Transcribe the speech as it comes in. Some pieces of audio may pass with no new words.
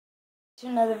To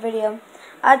another video.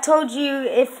 I told you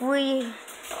if we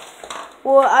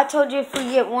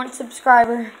get 1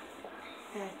 subscriber,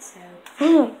 That's so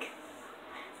fake.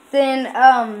 then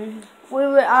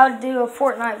I'll do a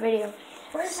Fortnite video.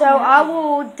 So I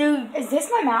will do. Is this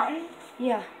my mountain?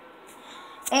 Yeah.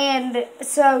 And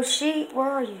so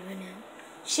where are you right now?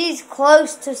 She's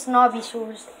close to Snobby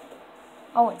Shores.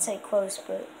 I wouldn't say close,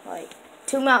 but like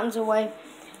 2 mountains away.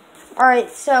 All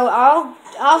right, so I'll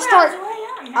start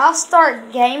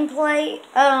gameplay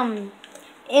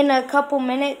in a couple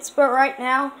minutes, but right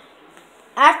now,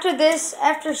 after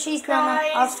she's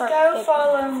done, I'll start. Go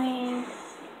follow me.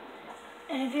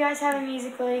 And if you guys have a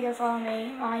Musical.ly, go follow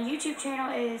me. My YouTube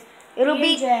channel is It'll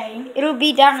be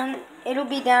down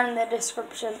in the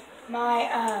description.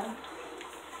 My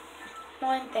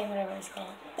one thing, whatever it's called.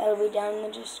 That'll be down in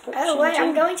the description. Oh wait, too.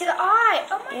 I'm going to the eye.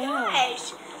 Oh my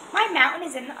gosh, my mountain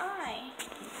is in the eye.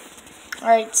 All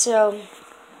right, so.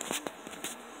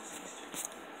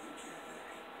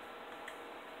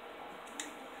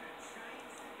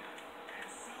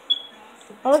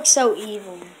 I look so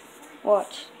evil.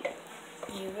 Watch.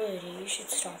 You really do. You should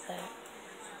stop that.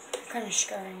 You're kind of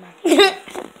scaring my face.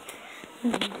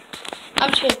 I'm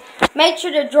just kidding. Make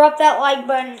sure to drop that like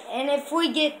button, and if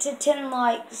we get to 10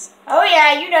 likes. Oh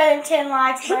yeah, you know them 10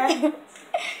 likes, bro.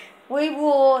 We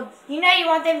will. You know you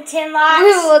want them 10 likes.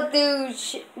 We will do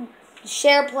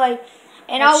share play,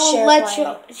 and I will let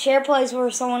you share plays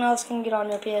where someone else can get on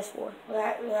their PS4.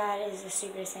 That is the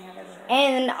stupidest thing I've ever heard.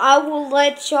 And I will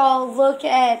let y'all look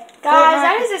at Guys, Fortnite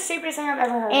that is the stupidest thing I've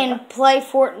ever heard. and play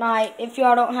Fortnite if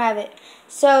y'all don't have it.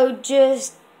 So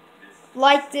just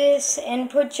like this and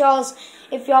put y'all's,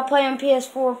 if y'all play on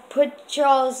PS4, put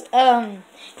y'all's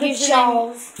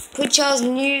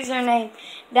username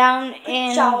down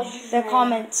in the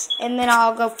comments, and then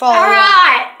I'll go follow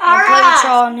y'all and play with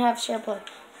y'all and have share play.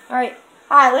 Alright.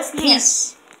 Alright, listen here.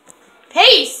 Peace.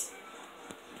 Peace.